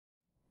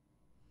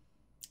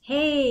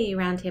Hey,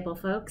 Roundtable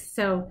folks.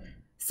 So,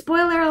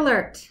 spoiler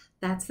alert,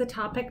 that's the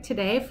topic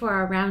today for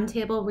our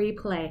Roundtable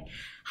Replay.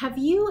 Have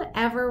you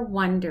ever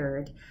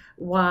wondered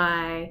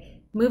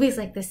why movies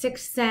like The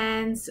Sixth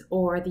Sense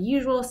or The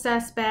Usual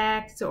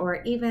Suspects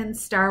or even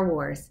Star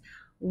Wars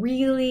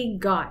really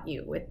got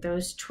you with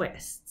those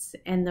twists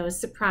and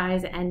those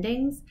surprise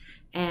endings?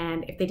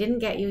 And if they didn't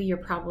get you, you're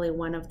probably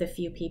one of the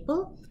few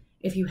people.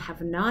 If you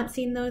have not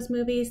seen those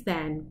movies,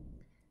 then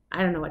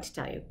I don't know what to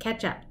tell you.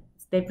 Catch up.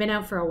 They've been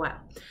out for a while.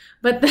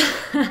 But the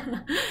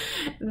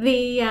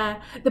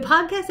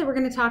podcast that we're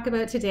going to talk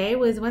about today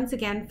was once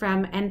again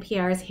from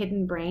NPR's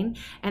Hidden Brain.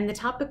 And the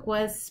topic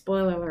was,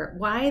 spoiler alert,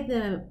 why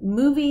the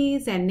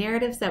movies and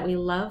narratives that we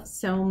love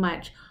so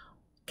much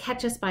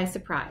catch us by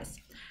surprise.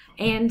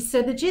 And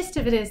so the gist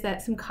of it is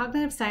that some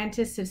cognitive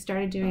scientists have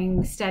started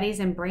doing studies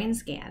and brain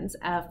scans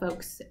of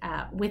folks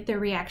with their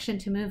reaction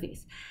to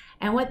movies.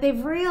 And what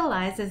they've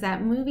realized is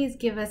that movies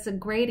give us a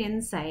great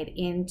insight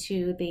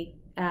into the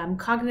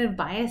cognitive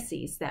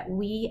biases that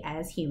we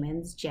as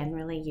humans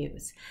generally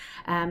use.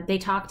 They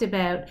talked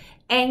about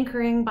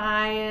anchoring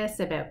bias,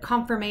 about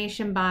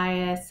confirmation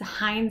bias,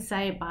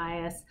 hindsight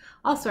bias,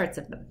 all sorts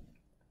of them.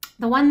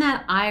 The one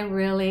that I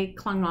really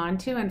clung on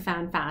to and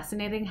found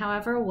fascinating,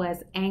 however,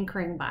 was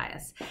anchoring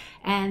bias.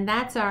 And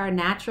that's our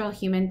natural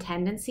human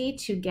tendency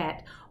to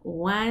get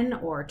one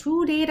or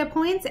two data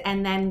points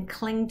and then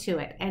cling to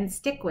it and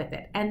stick with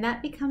it. And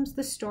that becomes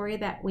the story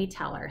that we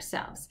tell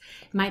ourselves.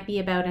 It might be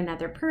about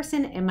another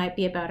person, it might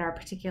be about our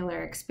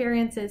particular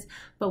experiences,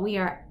 but we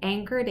are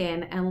anchored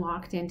in and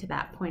locked into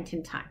that point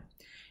in time.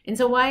 And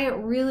so why it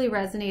really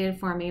resonated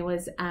for me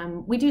was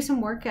we do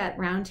some work at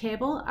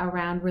Roundtable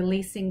around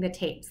releasing the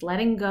tapes,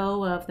 letting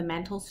go of the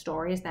mental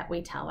stories that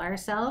we tell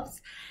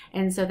ourselves.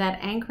 And so that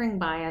anchoring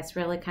bias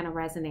really kind of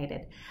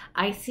resonated.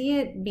 I see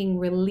it being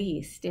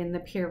released in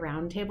the peer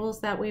roundtables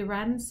that we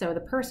run. So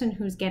the person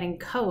who's getting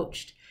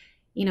coached,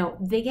 you know,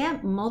 they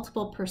get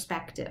multiple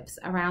perspectives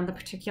around the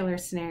particular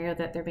scenario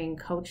that they're being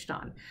coached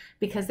on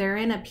because they're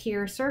in a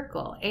peer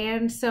circle.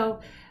 And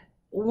so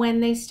when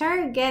they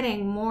start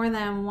getting more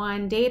than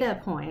one data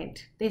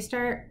point, they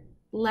start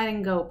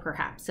letting go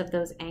perhaps of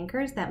those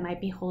anchors that might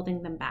be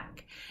holding them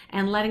back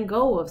and letting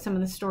go of some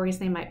of the stories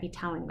they might be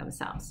telling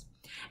themselves.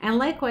 And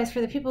likewise,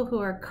 for the people who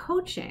are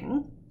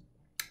coaching,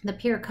 the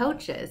peer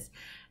coaches,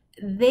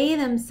 they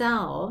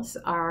themselves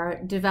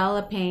are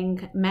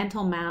developing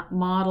mental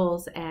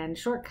models and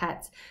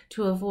shortcuts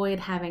to avoid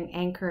having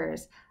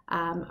anchors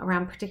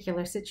around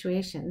particular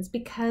situations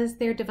because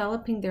they're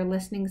developing their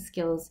listening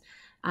skills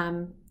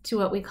to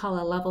what we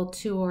call a level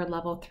 2 or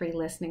level 3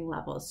 listening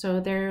level. So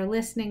they're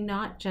listening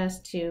not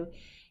just to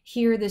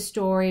hear the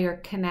story or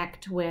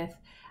connect with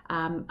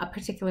a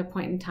particular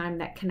point in time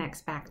that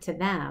connects back to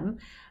them.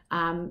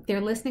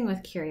 They're listening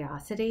with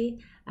curiosity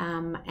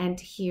and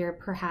to hear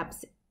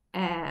perhaps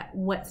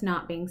what's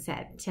not being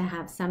said, to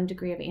have some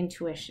degree of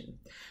intuition.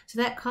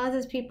 So that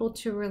causes people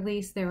to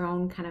release their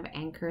own kind of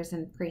anchors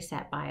and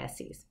preset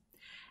biases.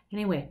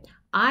 Anyway,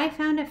 I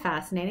found it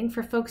fascinating.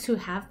 For folks who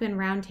have been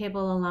Roundtable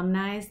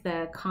alumni,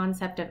 the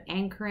concept of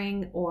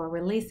anchoring or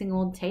releasing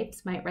old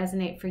tapes might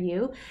resonate for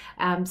you.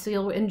 So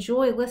you'll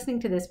enjoy listening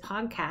to this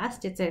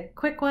podcast. It's a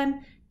quick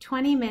one,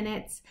 20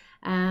 minutes,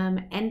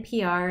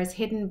 NPR's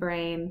Hidden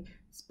Brain.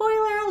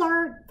 Spoiler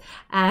alert!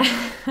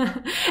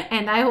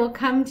 And I will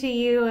come to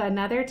you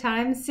another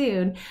time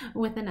soon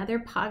with another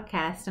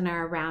podcast on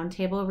our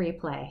Roundtable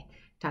Replay.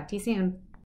 Talk to you soon.